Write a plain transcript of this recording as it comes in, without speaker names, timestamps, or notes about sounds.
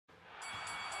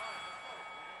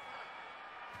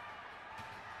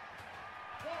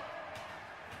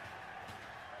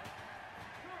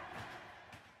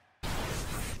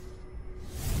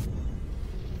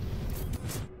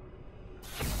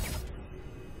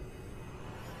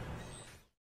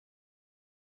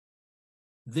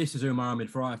This is Umar Ahmed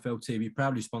for IFL TV,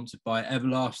 proudly sponsored by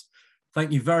Everlast.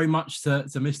 Thank you very much to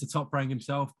Mr. Top Rank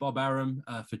himself, Bob Arum,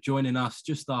 for joining us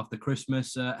just after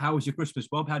Christmas. How was your Christmas,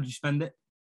 Bob? How did you spend it?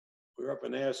 We were up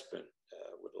in Aspen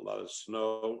with a lot of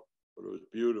snow, but it was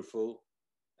beautiful.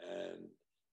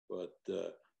 But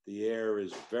the air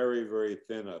is very, very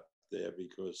thin up there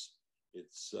because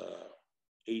it's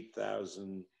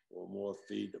 8,000 or more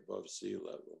feet above sea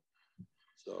level.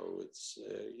 So it's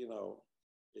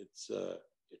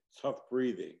it's tough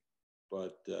breathing,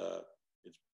 but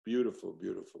it's beautiful,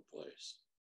 beautiful place.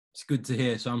 It's good to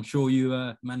hear. So I'm sure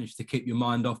you managed to keep your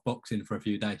mind off boxing for a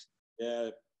few days.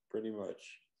 Yeah, pretty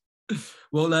much.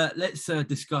 Well, let's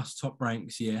discuss Top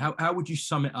Rank's year. How would you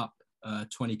sum it up,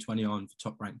 2020 on for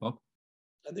Top Rank, Bob?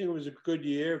 I think it was a good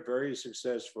year, very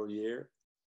successful year.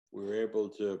 We were able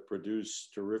to produce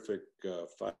terrific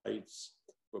fights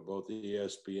for both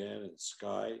ESPN and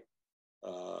Sky.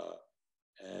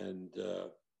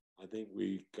 I think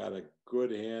we got a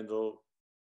good handle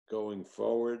going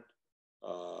forward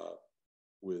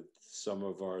with some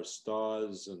of our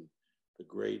stars and the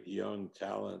great young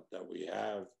talent that we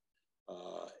have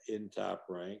in Top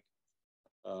Rank.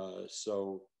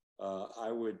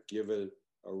 I would give it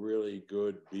a really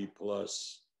good B+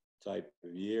 type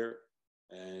of year.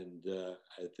 And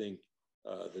I think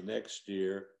the next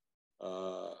year,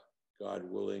 God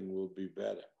willing, will be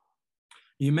better.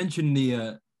 You mentioned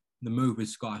the move with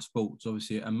Sky Sports,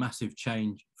 obviously a massive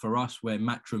change for us where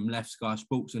Matchroom left Sky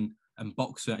Sports and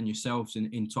Boxer and yourselves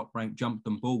in Top Rank jumped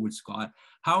on board with Sky.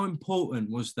 How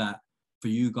important was that for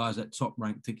you guys at Top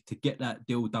Rank to get that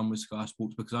deal done with Sky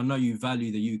Sports? Because I know you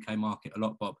value the UK market a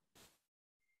lot, Bob.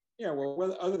 Yeah,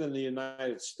 well, other than the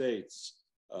United States,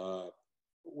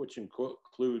 which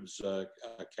includes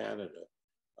Canada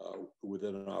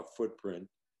within our footprint,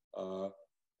 the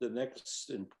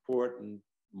next important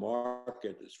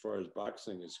market as far as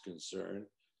boxing is concerned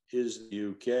is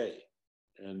the UK.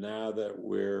 And now that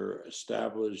we're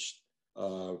established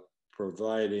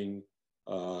providing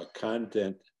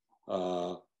content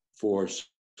for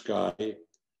Sky,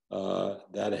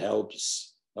 that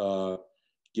helps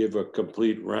give a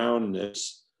complete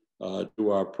roundness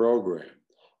to our program.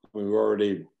 We've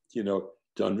already,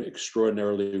 done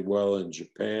extraordinarily well in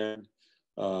Japan,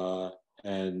 but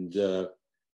the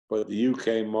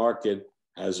UK market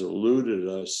has eluded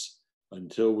us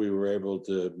until we were able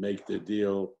to make the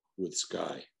deal with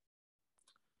Sky.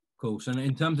 Cool. So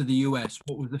in terms of the US,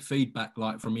 what was the feedback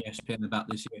like from ESPN about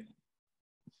this year?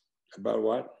 About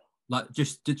what? Like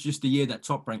just the year that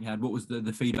Top Rank had, what was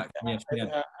the feedback from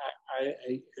ESPN?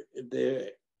 As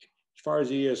far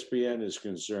as ESPN is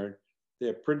concerned,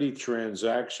 they're pretty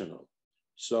transactional.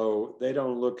 So they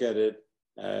don't look at it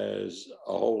as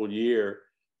a whole year.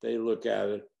 They look at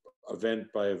it event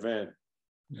by event.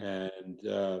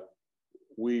 And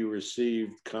we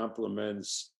received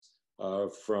compliments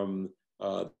from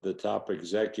the top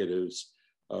executives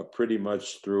pretty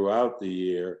much throughout the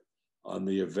year on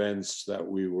the events that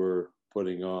we were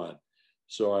putting on.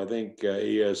 So I think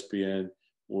ESPN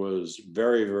was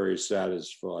very, very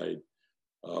satisfied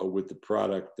with the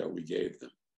product that we gave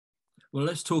them. Well,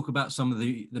 let's talk about some of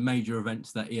the major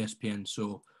events that ESPN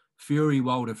saw. Fury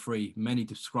Wilder 3, many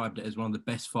described it as one of the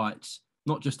best fights,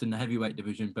 not just in the heavyweight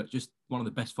division, but just one of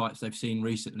the best fights they've seen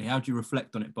recently. How do you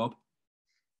reflect on it, Bob?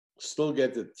 Still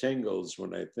get the tingles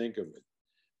when I think of it.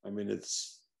 I mean,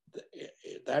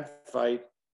 that fight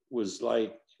was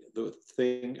like the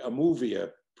thing a movie, a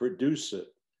producer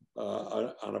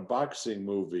on a boxing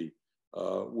movie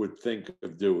would think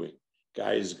of doing.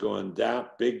 Guys going down,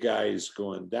 big guys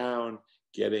going down,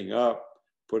 getting up,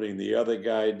 putting the other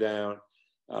guy down.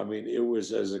 I mean, it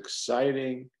was as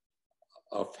exciting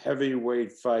a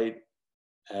heavyweight fight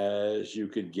as you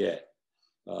could get.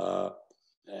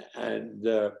 And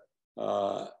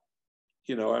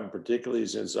particularly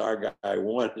since our guy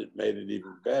won, it made it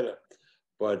even better.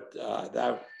 But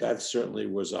that certainly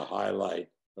was a highlight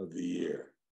of the year.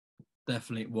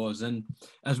 Definitely it was. And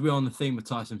as we're on the theme of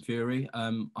Tyson Fury,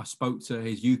 I spoke to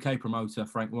his UK promoter,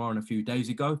 Frank Warren, a few days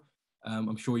ago.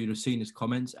 I'm sure you'd have seen his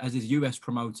comments. As his US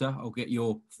promoter, I'll get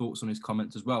your thoughts on his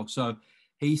comments as well. So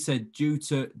he said due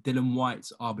to Dylan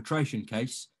Whyte's arbitration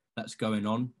case that's going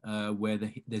on, where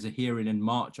there's a hearing in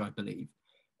March, I believe,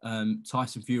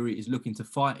 Tyson Fury is looking to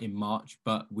fight in March,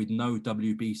 but with no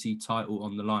WBC title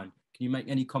on the line. Can you make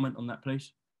any comment on that,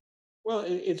 please? Well,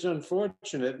 it's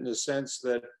unfortunate in the sense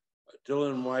that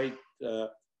Dylan Whyte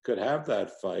could have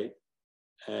that fight,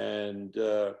 and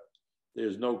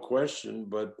there's no question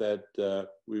but that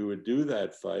we would do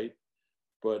that fight.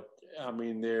 But, I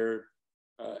mean, they're,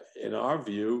 in our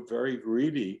view, very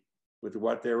greedy with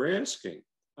what they're asking.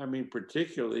 I mean,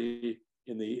 particularly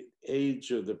in the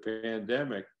age of the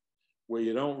pandemic, where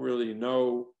you don't really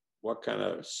know what kind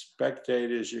of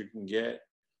spectators you can get,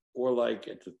 or like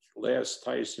at the last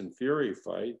Tyson Fury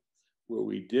fight, where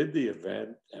we did the event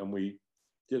and we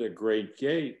did a great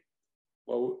gate.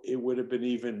 Well, it would have been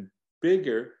even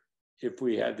bigger if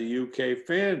we had the UK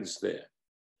fans there,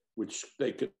 which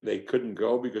they couldn't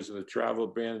go because of the travel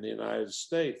ban in the United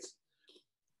States.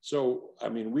 So, I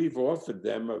mean, we've offered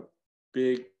them a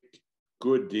big,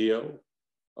 good deal,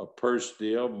 a purse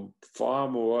deal, far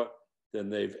more than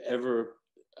they've ever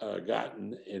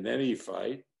gotten in any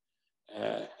fight.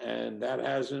 And that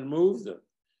hasn't moved them.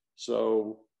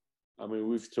 So, I mean,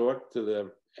 we've talked to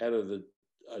the head of the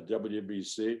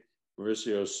WBC,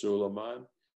 Mauricio Suleiman,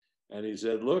 and he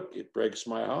said, look, it breaks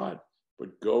my heart,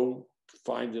 but go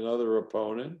find another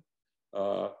opponent,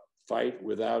 fight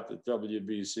without the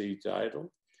WBC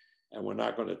title, and we're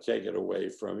not going to take it away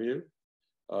from you,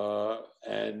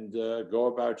 and go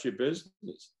about your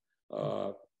business.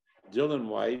 Dylan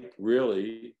Whyte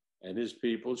really and his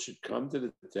people should come to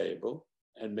the table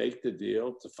and make the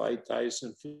deal to fight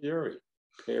Tyson Fury.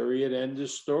 Period. End of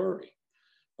story.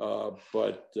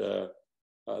 But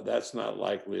that's not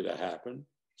likely to happen.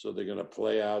 So they're going to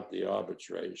play out the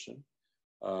arbitration.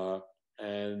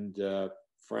 And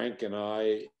Frank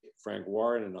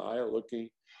Warren and I are looking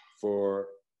for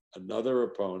another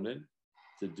opponent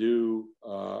to do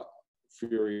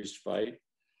Fury's fight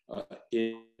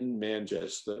in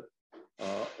Manchester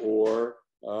or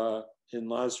in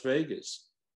Las Vegas,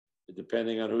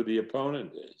 depending on who the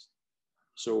opponent is.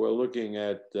 So we're looking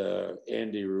at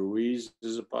Andy Ruiz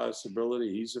as a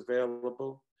possibility. He's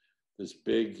available. This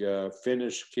big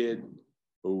Finnish kid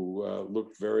who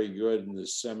looked very good in the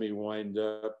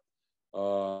semi-wind-up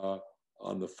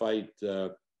on the fight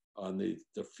on the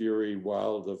Fury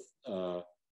Wilder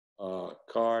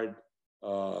card.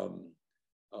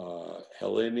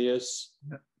 Helenius,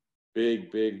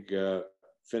 big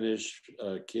Finnish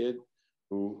kid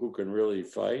who can really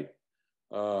fight.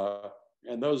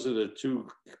 And those are the two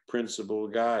principal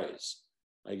guys.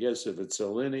 I guess if it's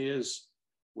Helenius,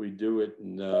 we do it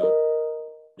in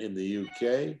the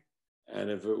UK. And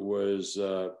if it was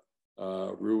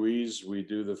Ruiz, we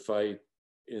do the fight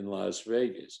in Las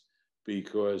Vegas,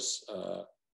 because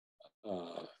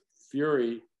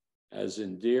Fury has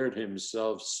endeared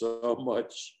himself so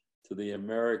much to the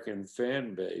American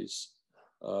fan base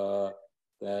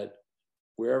that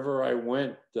wherever I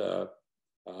went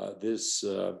this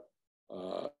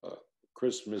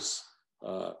Christmas,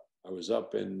 I was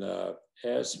up in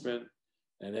Aspen,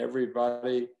 and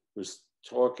everybody was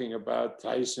talking about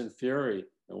Tyson Fury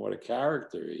and what a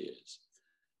character he is.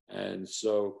 And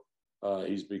so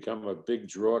he's become a big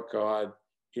draw card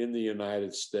in the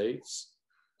United States.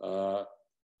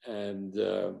 And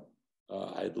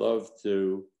I'd love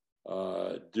to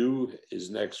do his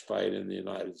next fight in the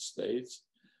United States.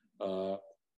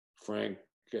 Frank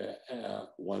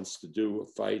wants to do a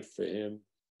fight for him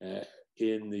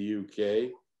in the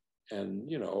UK. And,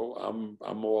 you know,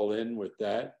 I'm all in with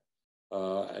that.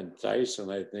 And Tyson,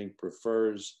 I think,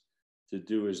 prefers to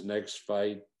do his next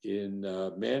fight in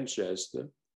Manchester.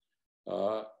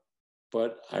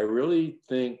 But I really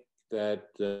think that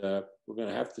we're going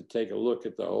to have to take a look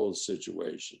at the whole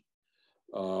situation.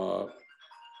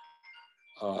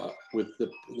 With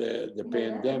the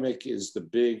pandemic is the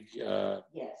big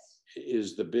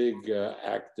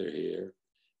actor here,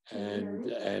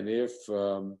 and if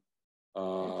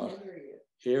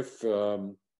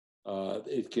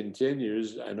it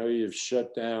continues, I know you've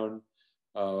shut down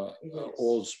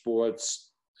all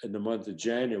sports in the month of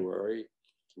January,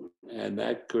 and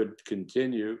that could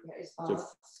continue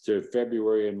to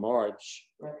February and March.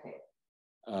 Okay.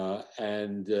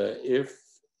 And if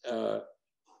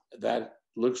that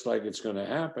looks like it's going to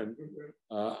happen,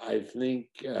 I think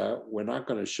we're not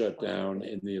going to shut down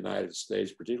in the United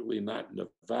States, particularly not in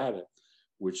Nevada,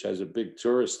 which has a big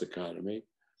tourist economy.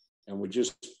 And we're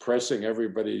just pressing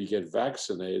everybody to get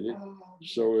vaccinated.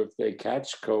 So if they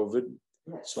catch COVID,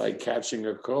 it's like catching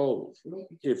a cold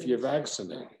if you're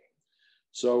vaccinated.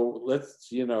 So let's,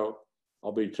 you know,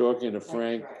 I'll be talking to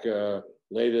Frank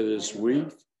later this week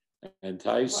and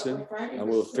Tyson, and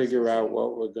we'll figure out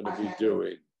what we're going to be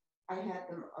doing. I had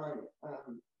them on.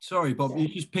 Sorry, Bob, you're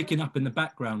just picking up in the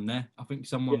background there. I think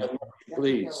someone. Yeah,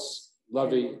 please,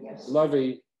 Lovey,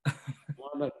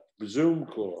 on a Zoom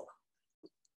call.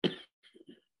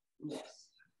 Yes.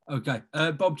 Okay,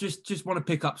 Bob, just want to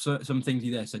pick up some things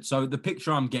you there said. So the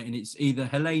picture I'm getting, it's either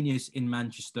Helenius in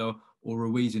Manchester or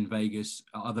Ruiz in Vegas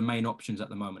are the main options at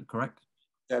the moment, correct?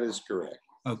 That is correct.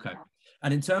 Okay.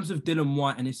 And in terms of Dylan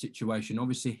Whyte and his situation,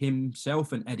 obviously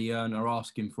himself and Eddie Earn are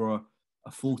asking for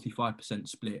a 45%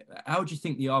 split. How do you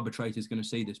think the arbitrator is going to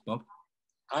see this, Bob?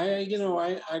 I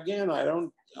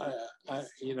don't,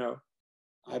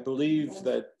 I believe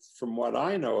that from what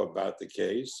I know about the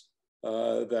case,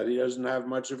 that he doesn't have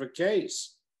much of a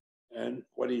case. And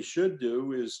what he should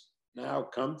do is now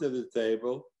come to the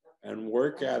table and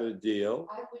work out a deal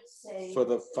for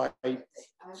the fight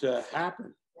to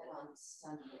happen.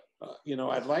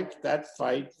 I'd like that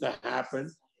fight to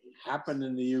happen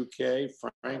in the UK.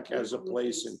 Frank has a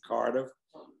place in Cardiff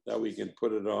that we can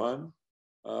put it on.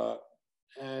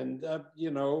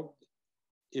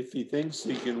 If he thinks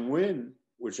he can win,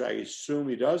 which I assume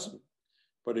he doesn't,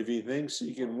 but if he thinks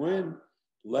he can win,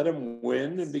 let him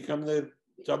win and become the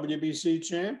WBC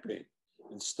champion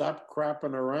and stop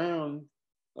crapping around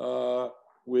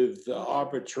with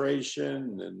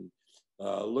arbitration and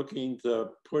looking to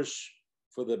push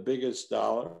for the biggest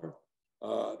dollar.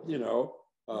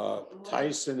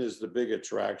 Tyson is the big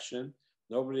attraction.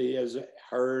 Nobody has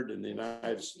heard in the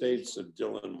United States of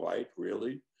Dylan Whyte,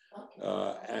 really.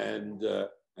 And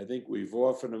I think we've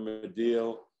offered him a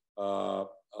deal of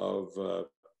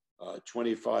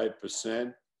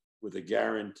 25% with a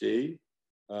guarantee,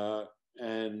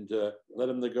 and let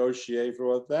him negotiate for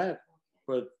all that.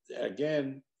 But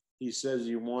again, he says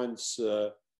he wants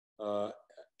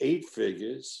 8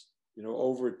 figures,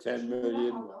 over 10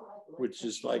 million, which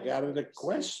is like out of the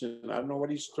question. I don't know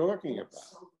what he's talking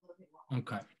about.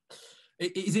 Okay.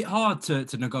 Is it hard to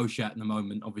negotiate at the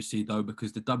moment, obviously, though,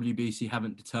 because the WBC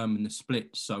haven't determined the split?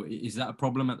 So is that a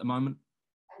problem at the moment?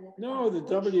 No, the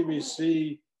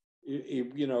WBC,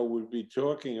 would be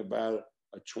talking about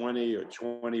a 20 or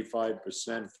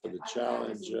 25% for the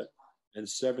challenger and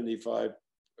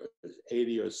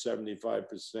 80 or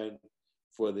 75%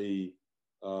 for the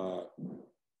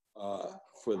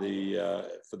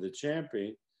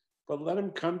champion. But let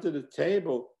him come to the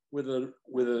table with a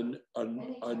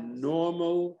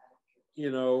normal,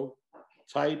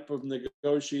 type of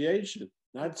negotiation,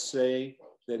 not saying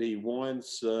that he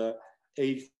wants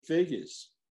 8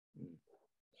 figures.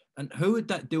 And who would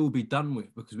that deal be done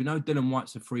with? Because we know Dylan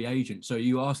Whyte's a free agent. So are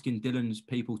you asking Dylan's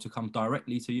people to come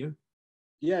directly to you?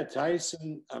 Yeah,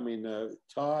 Tyson,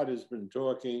 Todd has been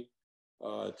talking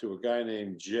to a guy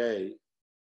named Jay.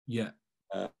 Yeah.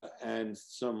 And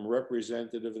some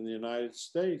representative in the United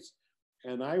States.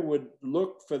 And I would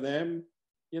look for them,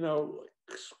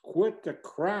 quit the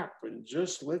crap and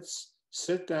just let's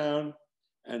sit down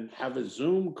and have a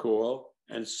Zoom call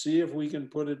and see if we can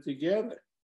put it together,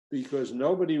 because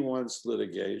nobody wants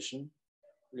litigation.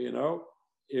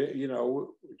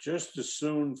 Just as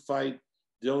soon fight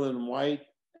Dylan Whyte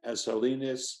as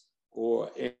Salinas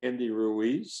or Andy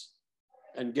Ruiz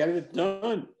and get it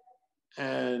done.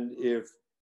 And if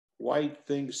Whyte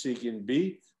thinks he can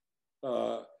beat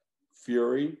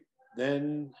Fury,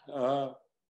 then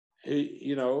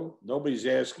nobody's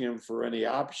asking him for any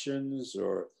options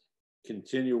or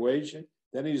continuation.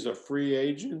 Then he's a free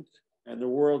agent and the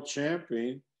world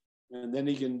champion, and then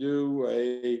he can do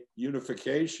a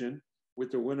unification with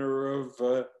the winner of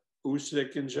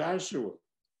Usyk and Joshua.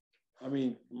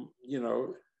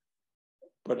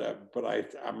 But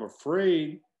I'm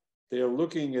afraid they're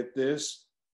looking at this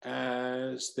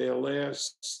as their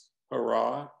last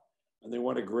hurrah, and they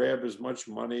want to grab as much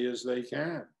money as they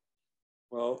can.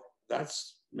 Well, that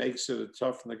makes it a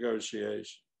tough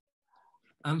negotiation.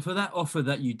 And for that offer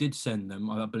that you did send them,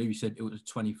 I believe you said it was a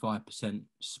 25%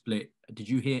 split. Did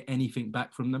you hear anything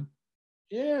back from them?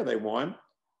 Yeah, they want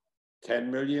 $10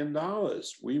 million.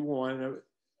 We want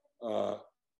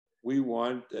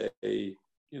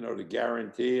to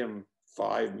guarantee them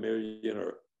 $5 million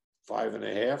or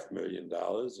 $5.5 million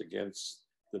against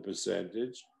the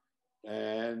percentage,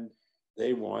 and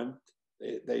they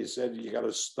said you got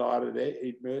to start at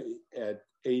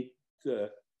 8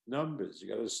 numbers. You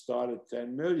got to start at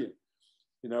 10 million,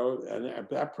 and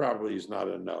that probably is not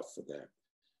enough for them.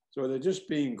 So they're just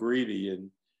being greedy,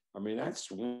 and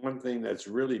that's one thing that's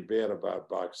really bad about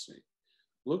boxing.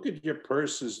 Look at your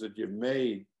purses that you've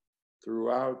made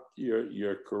throughout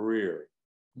your career.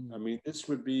 This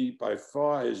would be by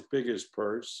far his biggest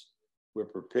purse. We're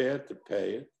prepared to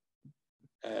pay it,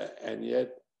 and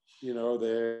yet,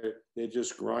 they're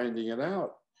just grinding it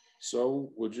out.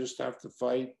 So we'll just have to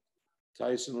fight.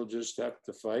 Tyson will just have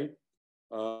to fight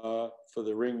for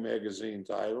the Ring Magazine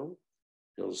title.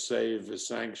 He'll save his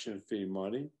sanction fee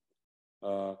money.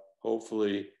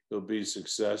 Hopefully, he'll be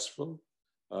successful,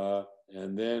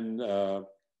 and then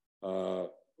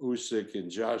Usyk and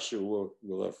Joshua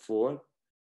will have fought,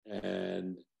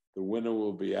 and the winner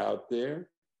will be out there,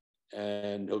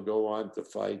 and he'll go on to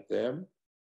fight them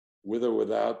with or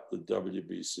without the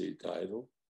WBC title.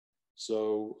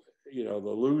 So the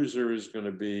loser is going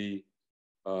to be,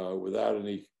 without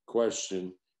any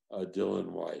question,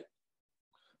 Dylan Whyte.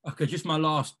 Okay, just my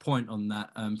last point on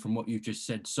that, from what you've just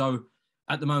said. So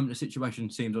at the moment, the situation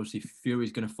seems obviously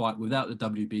Fury's going to fight without the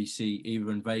WBC,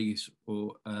 either in Vegas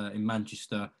or in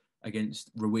Manchester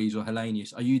against Ruiz or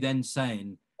Helenius. Are you then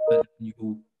saying that you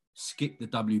will skip the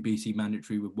WBC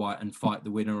mandatory with Whyte and fight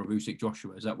the winner of Usyk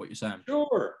Joshua? Is that what you're saying?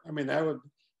 Sure. I mean, that would,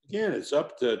 again, it's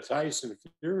up to Tyson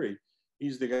Fury.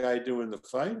 He's the guy doing the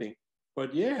fighting.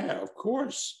 But yeah, of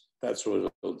course, that's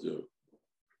what he'll do.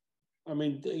 I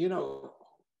mean,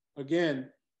 again,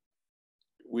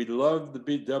 we love the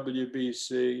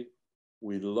WBC.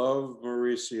 We love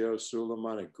Mauricio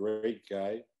Suleiman, a great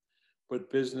guy.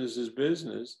 But business is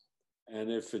business. And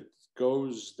if it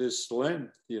goes this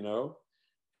length,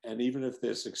 and even if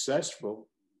they're successful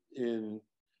in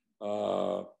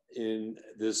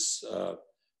this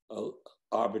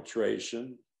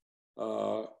arbitration,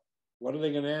 what are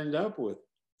they going to end up with?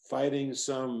 Fighting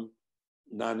some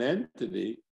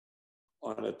non-entity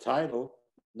on a title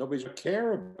nobody's going to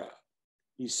care about.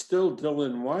 He's still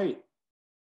Dylan Whyte.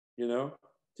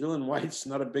 Dylan Whyte's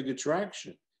not a big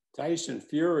attraction. Tyson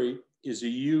Fury is a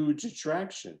huge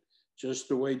attraction, just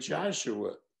the way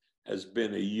Joshua has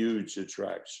been a huge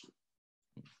attraction.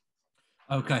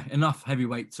 Okay, enough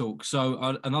heavyweight talk.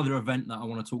 So another event that I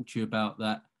want to talk to you about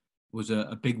that was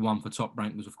a big one for Top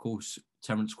Rank was, of course,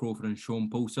 Terence Crawford and Sean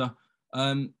Porter.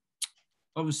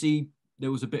 Obviously,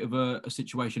 there was a bit of a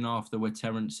situation after where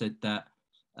Terence said that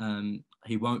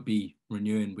he won't be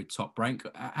renewing with Top Rank.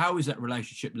 How is that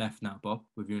relationship left now, Bob,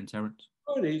 with you and Terence?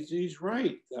 Well, he's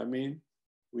right. I mean,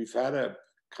 we've had a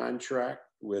contract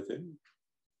with him.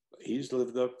 He's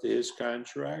lived up to his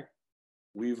contract.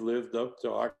 We've lived up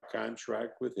to our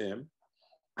contract with him.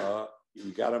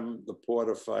 We got him the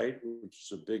Porter fight, which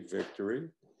is a big victory.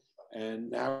 And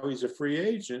now he's a free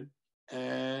agent,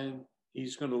 and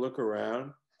he's going to look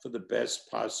around for the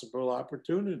best possible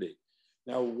opportunity.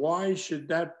 Now, why should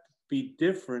that be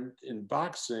different in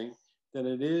boxing than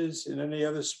it is in any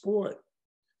other sport?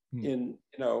 In,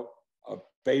 a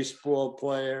baseball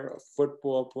player, a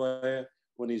football player,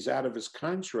 when he's out of his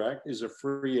contract, is a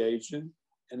free agent,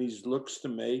 and he looks to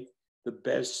make the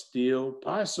best deal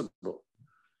possible.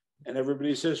 And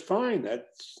everybody says, fine,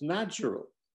 that's natural.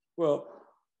 Well,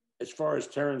 as far as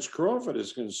Terence Crawford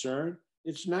is concerned,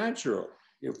 it's natural.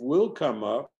 If we'll come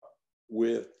up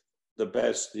with the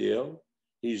best deal,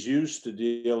 he's used to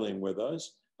dealing with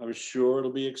us, I'm sure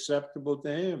it'll be acceptable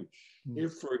to him.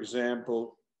 If, for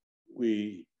example,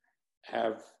 we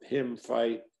have him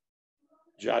fight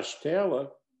Josh Taylor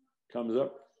comes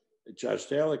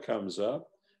up,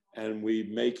 and we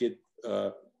make it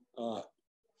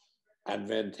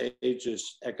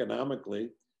advantageous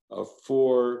economically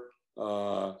for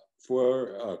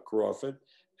Crawford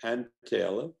and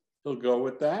Taylor, he'll go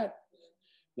with that.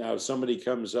 Now, if somebody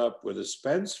comes up with a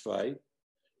Spence fight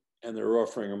and they're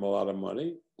offering him a lot of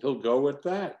money, he'll go with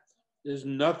that. There's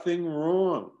nothing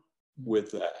wrong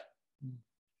with that.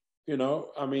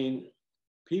 I mean,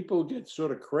 people get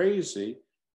sort of crazy.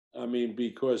 I mean,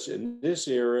 because in this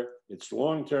era, it's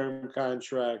long-term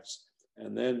contracts,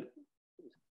 and then,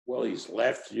 well, he's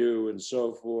left you and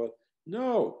so forth.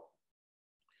 No,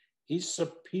 he's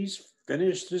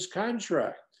finished his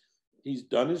contract. He's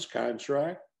done his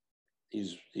contract.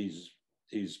 He's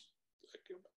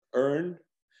earned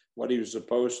what he was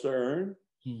supposed to earn,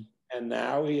 and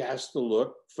now he has to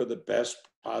look for the best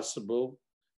possible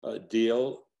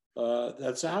deal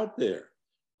that's out there.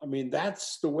 I mean,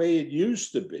 that's the way it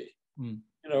used to be.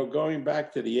 Going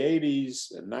back to the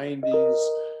 80s and 90s,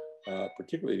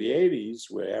 particularly the 80s,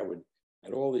 where I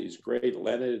had all these great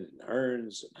Leonard and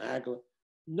Hearns and Hagler.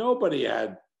 Nobody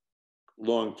had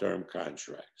long-term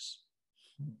contracts.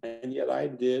 And yet I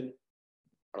did,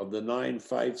 of the 9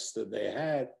 fights that they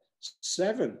had,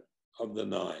 7 of the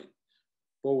 9,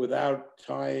 but without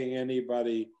tying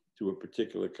anybody to a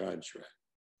particular contract,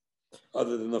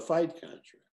 other than the fight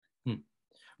contract.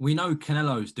 We know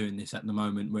Canelo's doing this at the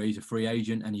moment, where he's a free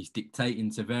agent and he's dictating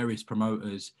to various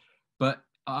promoters. But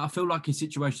I feel like his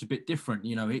situation's a bit different.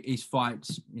 His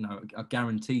fights, are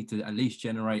guaranteed to at least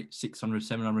generate 600,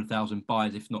 700,000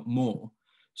 buys, if not more.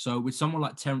 So with someone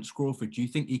like Terence Crawford, do you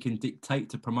think he can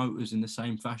dictate to promoters in the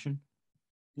same fashion?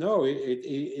 No,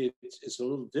 it's a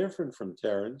little different from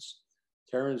Terence.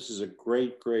 Terence is a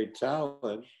great, great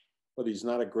talent, but he's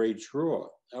not a great draw.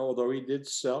 Although we did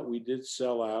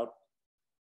sell out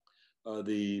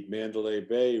the Mandalay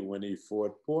Bay when he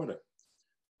fought Porter.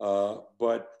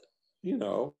 But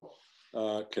Canelo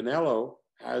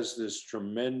has this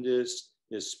tremendous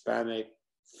Hispanic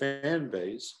fan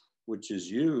base, which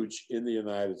is huge in the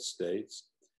United States.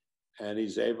 and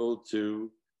he's able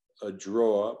to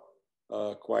draw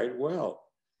quite well.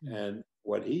 And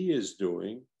what he is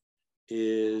doing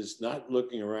is not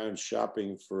looking around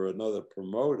shopping for another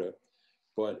promoter,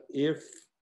 but if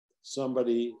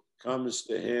somebody comes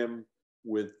to him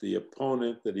with the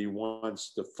opponent that he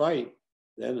wants to fight,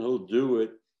 then he'll do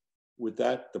it with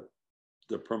the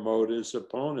promoter's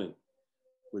opponent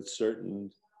with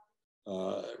certain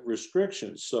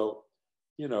restrictions. So,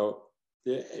 you know,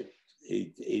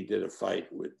 he did a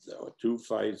fight with 2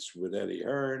 fights with Eddie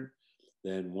Hearn,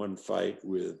 then 1 fight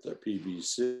with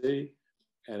PBC.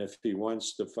 And if he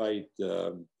wants to fight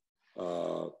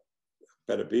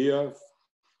Beterbiev,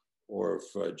 or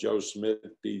if Joe Smith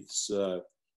beats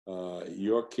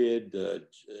your kid,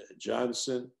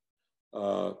 Johnson,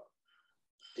 then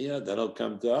he'll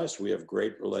come to us. We have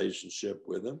great relationship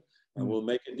with him, and we'll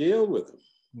make a deal with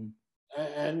him.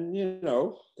 And, you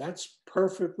know, that's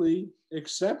perfectly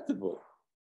acceptable.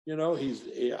 You know,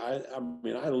 I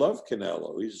mean, I love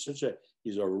Canelo.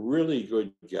 He's a really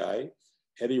good guy.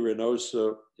 Eddie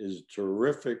Reynoso is a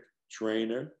terrific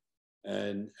trainer,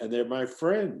 and they're my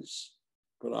friends.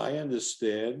 But I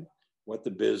understand what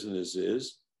the business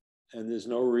is, and there's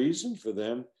no reason for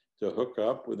them to hook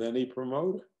up with any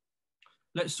promoter.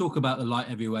 Let's talk about the light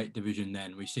heavyweight division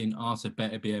then. We've seen Artur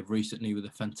Beterbiev recently with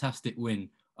a fantastic win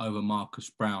over Marcus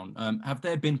Brown. Have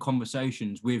there been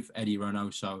conversations with Eddie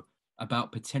Reynoso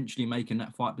about potentially making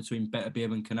that fight between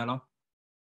Beterbiev and Canelo?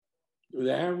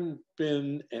 There haven't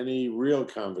been any real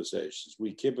conversations.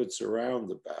 We kibitz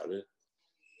around about it,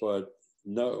 but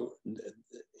no,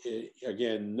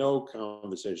 again, no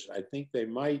conversation. I think they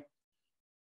might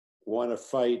want to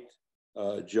fight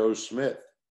Joe Smith.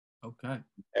 Okay.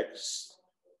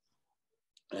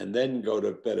 And then go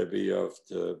to Beterbiev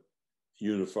to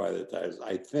unify the titles,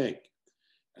 I think.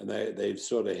 And they've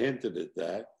sort of hinted at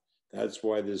that. That's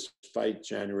why this fight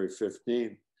January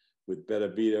 15th with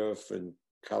Beterbiev and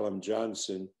Callum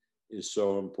Johnson is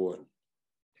so important.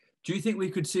 Do you think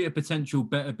we could see a potential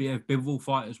Beterbiev Bivol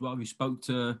fight as well? You spoke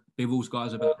to Bivol's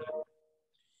guys about that.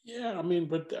 Yeah, I mean,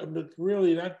 but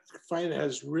really that fight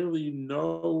has really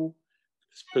no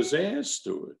pizzazz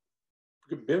to it.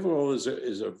 Bivol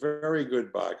is a very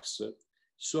good boxer,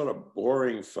 sort of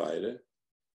boring fighter.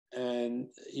 And,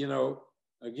 you know,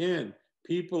 again,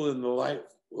 people in the light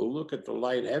will look at the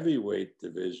light heavyweight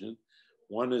division,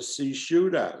 want to see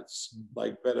shootouts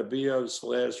like Beterbiev's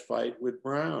last fight with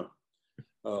Brown,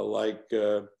 like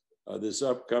this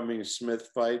upcoming Smith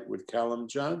fight with Callum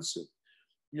Johnson.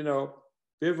 You know,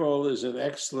 Bivol is an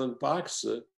excellent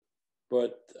boxer,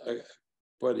 but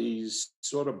he's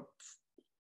sort of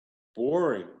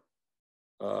boring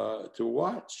to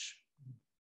watch.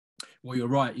 Well, you're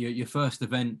right. Your first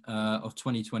event of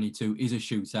 2022 is a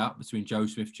shootout between Joe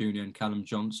Smith Jr. and Callum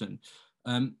Johnson.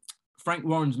 Frank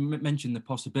Warren's mentioned the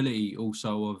possibility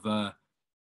also of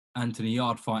Anthony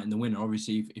Yarde fighting the winner.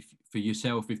 Obviously, if for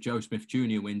yourself, if Joe Smith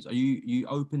Jr. wins, are you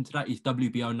open to that? He's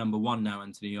WBO #1 now,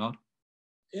 Anthony Yarde.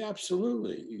 Yeah,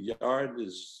 absolutely. Yarde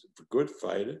is a good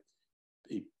fighter.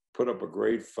 He put up a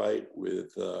great fight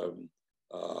with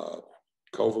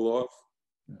Kovalov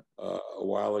a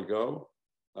while ago.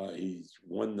 He's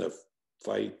won the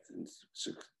fight in,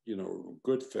 you know,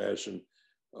 good fashion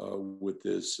with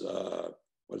this,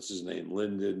 what's his name,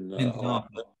 Lyndon.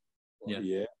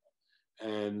 Yeah.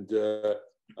 And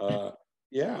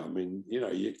yeah, I mean, you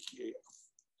know,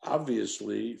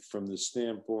 obviously from the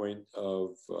standpoint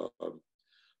of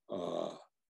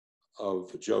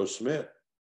Joe Smith,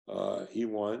 he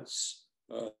wants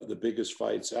the biggest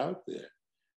fights out there.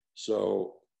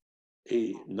 So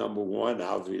 #1,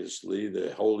 obviously,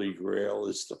 the holy grail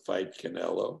is to fight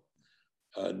Canelo.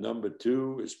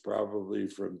 #2 is probably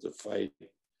to fight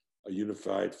a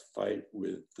unified fight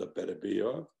with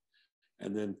Beterbiev.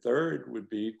 And then third would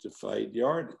be to fight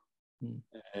Yarde.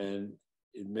 And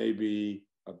it may be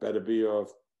a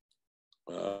Beterbiev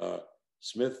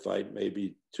Smith fight may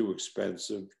be too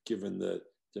expensive given the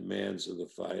demands of the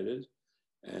fighters.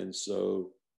 And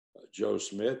so Joe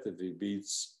Smith, if he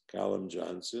beats Callum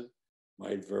Johnson,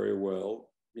 might very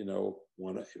well, you know,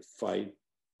 want to fight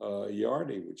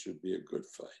Yarde, which would be a good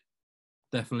fight.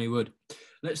 Definitely would.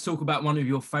 Let's talk about one of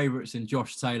your favourites in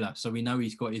Josh Taylor. So we know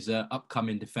he's got his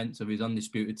upcoming defence of his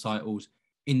undisputed titles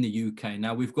in the UK.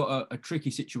 Now, we've got a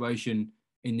tricky situation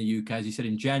in the UK. As he said,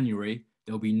 in January,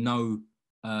 there'll be no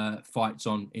fights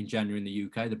on in January in the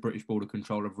UK. The British Border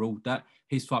Control have ruled that.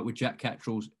 His fight with Jack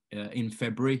Catterall's in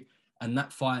February. And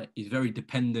that fight is very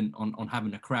dependent on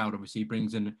having a crowd. Obviously, he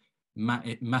brings in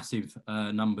massive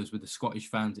numbers with the Scottish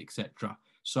fans, etc.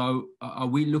 So are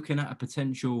we looking at a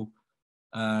potential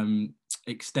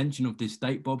extension of this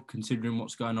date, Bob, considering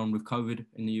what's going on with COVID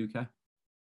in the UK?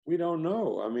 We don't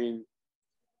know. I mean,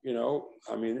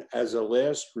 as a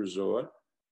last resort,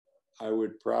 I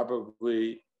would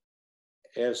probably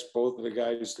ask both of the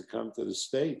guys to come to the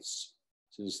States,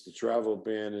 since the travel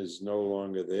ban is no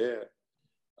longer there,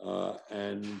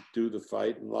 and do the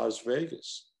fight in Las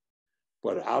Vegas.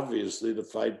 But obviously the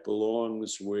fight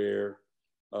belongs where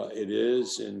it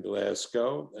is in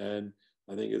Glasgow, and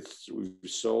I think we've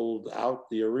sold out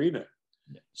the arena.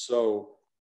 Yeah. So,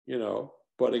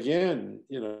 but again,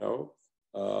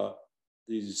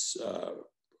 these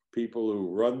people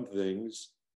who run things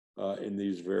in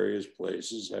these various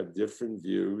places have different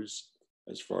views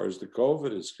as far as the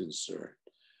COVID is concerned.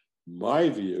 My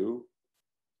view,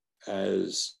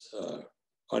 as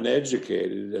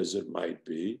uneducated as it might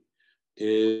be,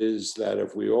 is that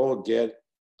if we all get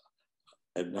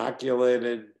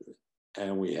inoculated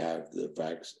and we have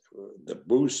the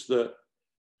booster,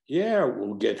 yeah,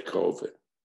 we'll get COVID.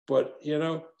 But,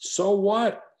 so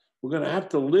what? We're going to have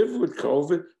to live with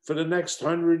COVID for the next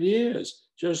 100 years,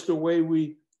 just the way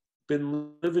we've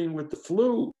been living with the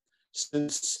flu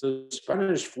since the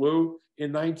Spanish flu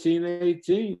in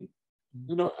 1918.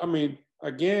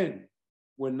 Again,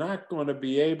 we're not going to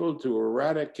be able to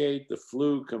eradicate the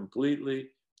flu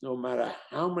completely, no matter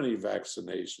how many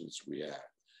vaccinations we have.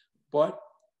 But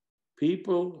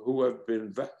people who have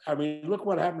been, look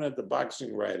what happened at the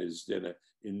Boxing Writers' Dinner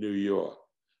in New York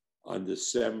on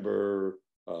December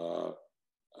 9th.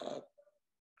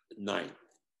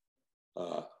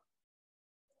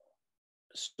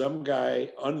 Some guy,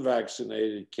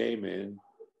 unvaccinated, came in,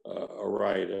 a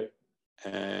writer,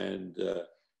 and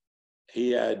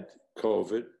he had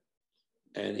COVID,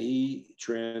 and he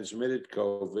transmitted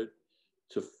COVID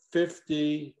to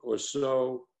 50 or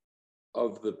so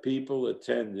of the people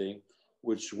attending,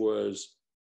 which was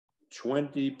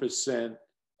 20%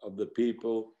 of the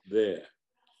people there.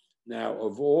 Now,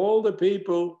 of all the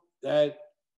people that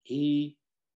he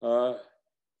caught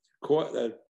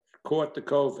the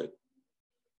COVID,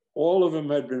 all of them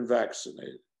had been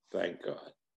vaccinated, thank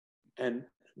God. And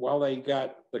while they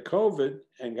got the COVID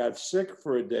and got sick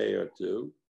for a day or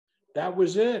two, that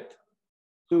was it.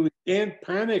 So we can't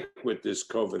panic with this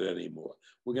COVID anymore.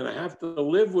 We're going to have to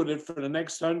live with it for the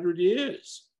next 100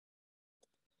 years.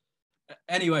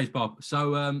 Anyways, Bob,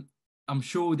 so I'm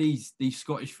sure these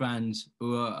Scottish fans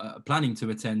who are planning to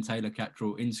attend Taylor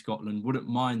Catterall in Scotland wouldn't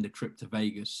mind the trip to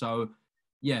Vegas. So,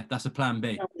 yeah, that's a plan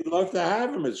B. Yeah, we'd love to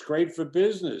have them. It's great for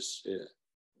business. Yeah.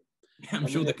 I'm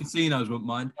sure the casinos wouldn't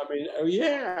mind. Oh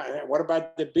yeah. What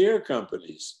about the beer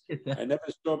companies? I never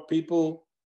saw people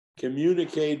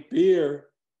communicate beer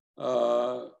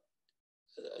the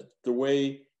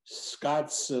way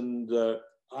Scots and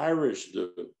Irish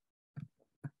do.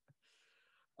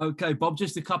 Okay, Bob,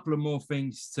 just a couple of more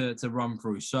things to run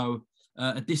through. So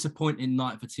a disappointing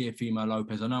night for Teofimo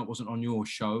Lopez. I know it wasn't on your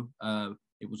show.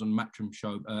 It was on Matchroom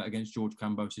show against George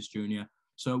Kambosos Jr.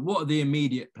 So what are the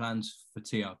immediate plans for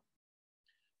Teo?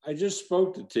 I just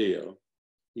spoke to Teo.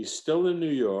 He's still in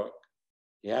New York.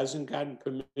 He hasn't gotten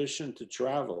permission to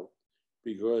travel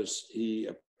because he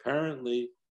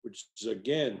apparently, which is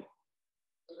again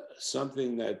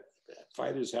something that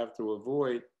fighters have to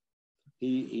avoid,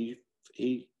 he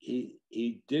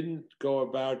didn't go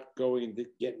about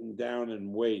getting down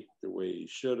in weight the way he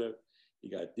should have. He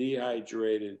got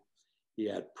dehydrated. He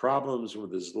had problems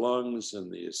with his lungs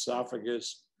and the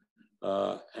esophagus,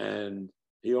 and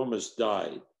he almost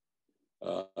died.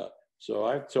 So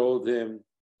I've told him,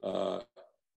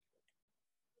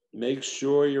 make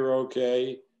sure you're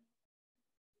okay.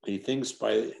 He thinks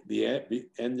by the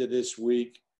end of this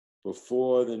week,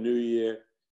 before the new year,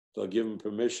 they'll give him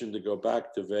permission to go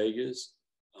back to Vegas.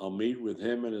 I'll meet with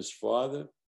him and his father,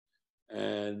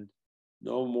 and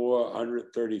no more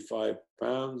 135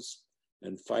 pounds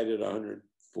and fight at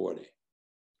 140.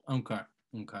 Okay.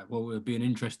 Well, it would be an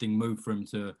interesting move for him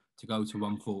to go to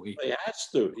 140. He has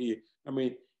to.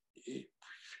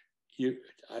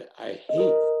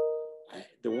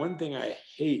 The one thing I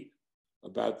hate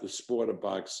about the sport of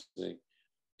boxing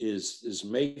is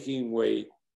making weight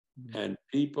and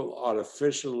people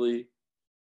artificially,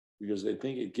 because they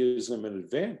think it gives them an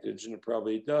advantage, and it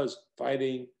probably does,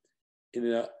 fighting in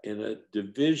a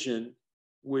division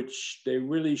which they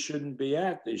really shouldn't be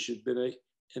at. They should be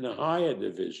in a higher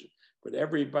division. But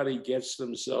everybody gets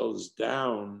themselves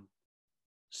down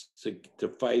to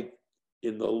fight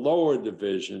in the lower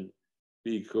division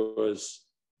because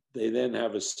they then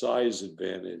have a size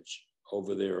advantage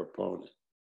over their opponent.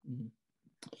 Mm-hmm.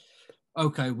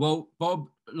 Okay, well, Bob,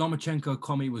 Lomachenko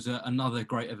Commey was another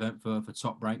great event for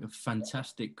Top Rank. A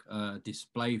fantastic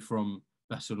display from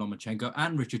Vasyl Lomachenko,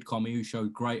 and Richard Comey, who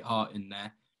showed great heart in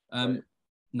there. Right.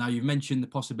 Now, you've mentioned the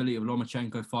possibility of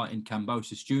Lomachenko fighting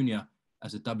Kambosos Jr.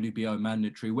 as a WBO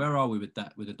mandatory. Where are we with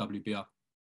that, with the WBO?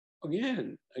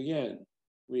 Again,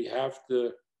 we have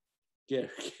to get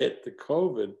the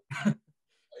COVID.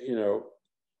 You know,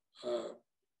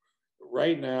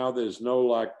 right now there's no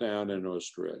lockdown in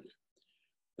Australia.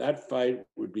 That fight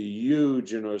would be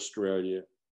huge in Australia,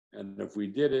 and if we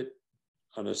did it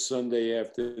on a Sunday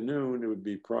afternoon, it would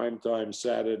be prime time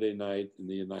Saturday night in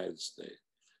the United States.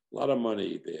 A lot of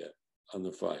money there on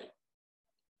the fight.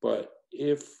 But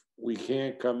if we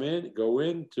can't go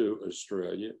into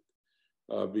Australia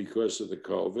because of the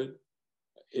COVID,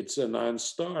 it's a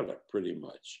non-starter pretty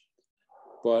much.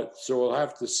 But so we'll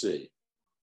have to see.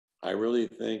 I really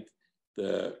think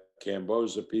the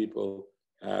Kambosos people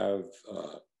have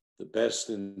the best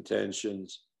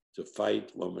intentions to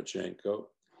fight Lomachenko,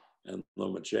 and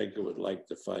Lomachenko would like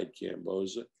to fight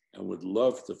Kambosos and would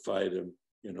love to fight him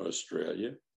in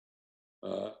Australia.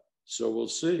 So we'll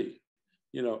see.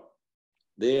 You know,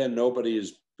 there nobody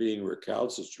is being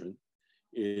recalcitrant.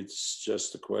 It's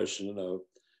just a question of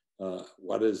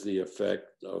what is the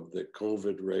effect of the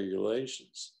COVID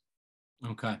regulations.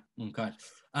 Okay.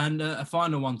 And a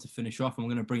final one to finish off. I'm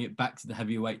going to bring it back to the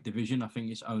heavyweight division. I think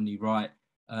it's only right.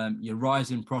 Your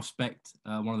rising prospect,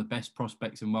 one of the best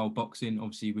prospects in world boxing,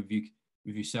 obviously with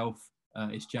yourself,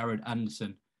 is Jared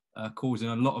Anderson, causing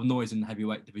a lot of noise in the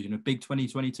heavyweight division. A big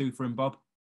 2022 for him, Bob.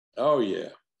 Oh yeah,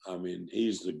 I mean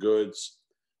he's the goods,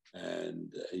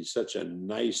 and he's such a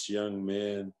nice young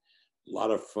man. A lot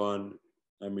of fun.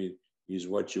 I mean, he's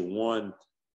what you want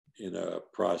in a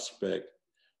prospect.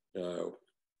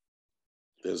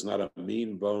 There's not a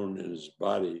mean bone in his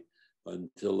body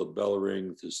until the bell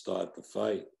rings to start the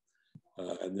fight.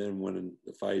 And then when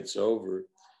the fight's over,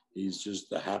 he's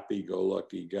just a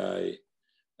happy-go-lucky guy.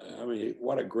 I mean,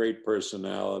 what a great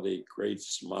personality, great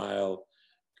smile.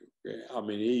 I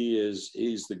mean, he's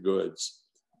the goods.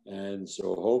 And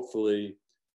so hopefully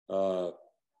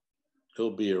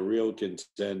he'll be a real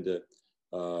contender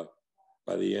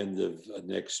by the end of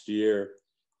next year.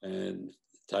 And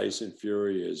Tyson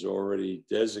Fury has already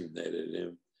designated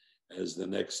him as the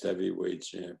next heavyweight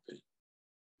champion.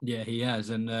 Yeah, he has.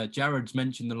 And Jared's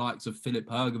mentioned the likes of Filip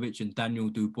Hrgovic and Daniel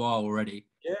Dubois already.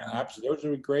 Yeah, absolutely. Those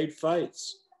are great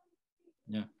fights.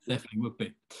 Yeah, definitely would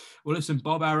be. Well, listen,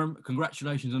 Bob Arum,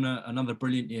 congratulations on another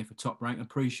brilliant year for Top Rank.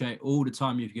 Appreciate all the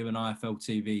time you've given IFL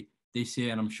TV this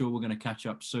year, and I'm sure we're going to catch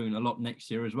up soon, a lot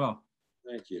next year as well.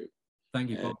 Thank you. Thank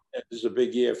you, Bob. This is a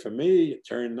big year for me.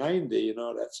 Turned 90, you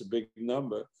know, that's a big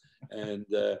number. And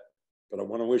but I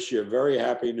want to wish you a very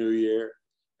happy new year,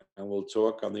 and we'll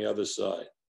talk on the other side.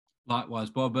 Likewise,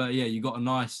 Bob. Yeah, you got a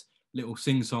nice little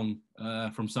sing-song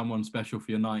from someone special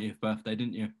for your 90th birthday,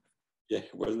 didn't you? Yeah,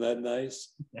 wasn't that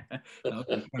nice? Yeah, that was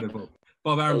incredible.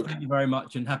 Bob Arum, thank you very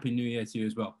much, and Happy New Year to you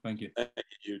as well. Thank you. Thank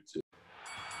you, too.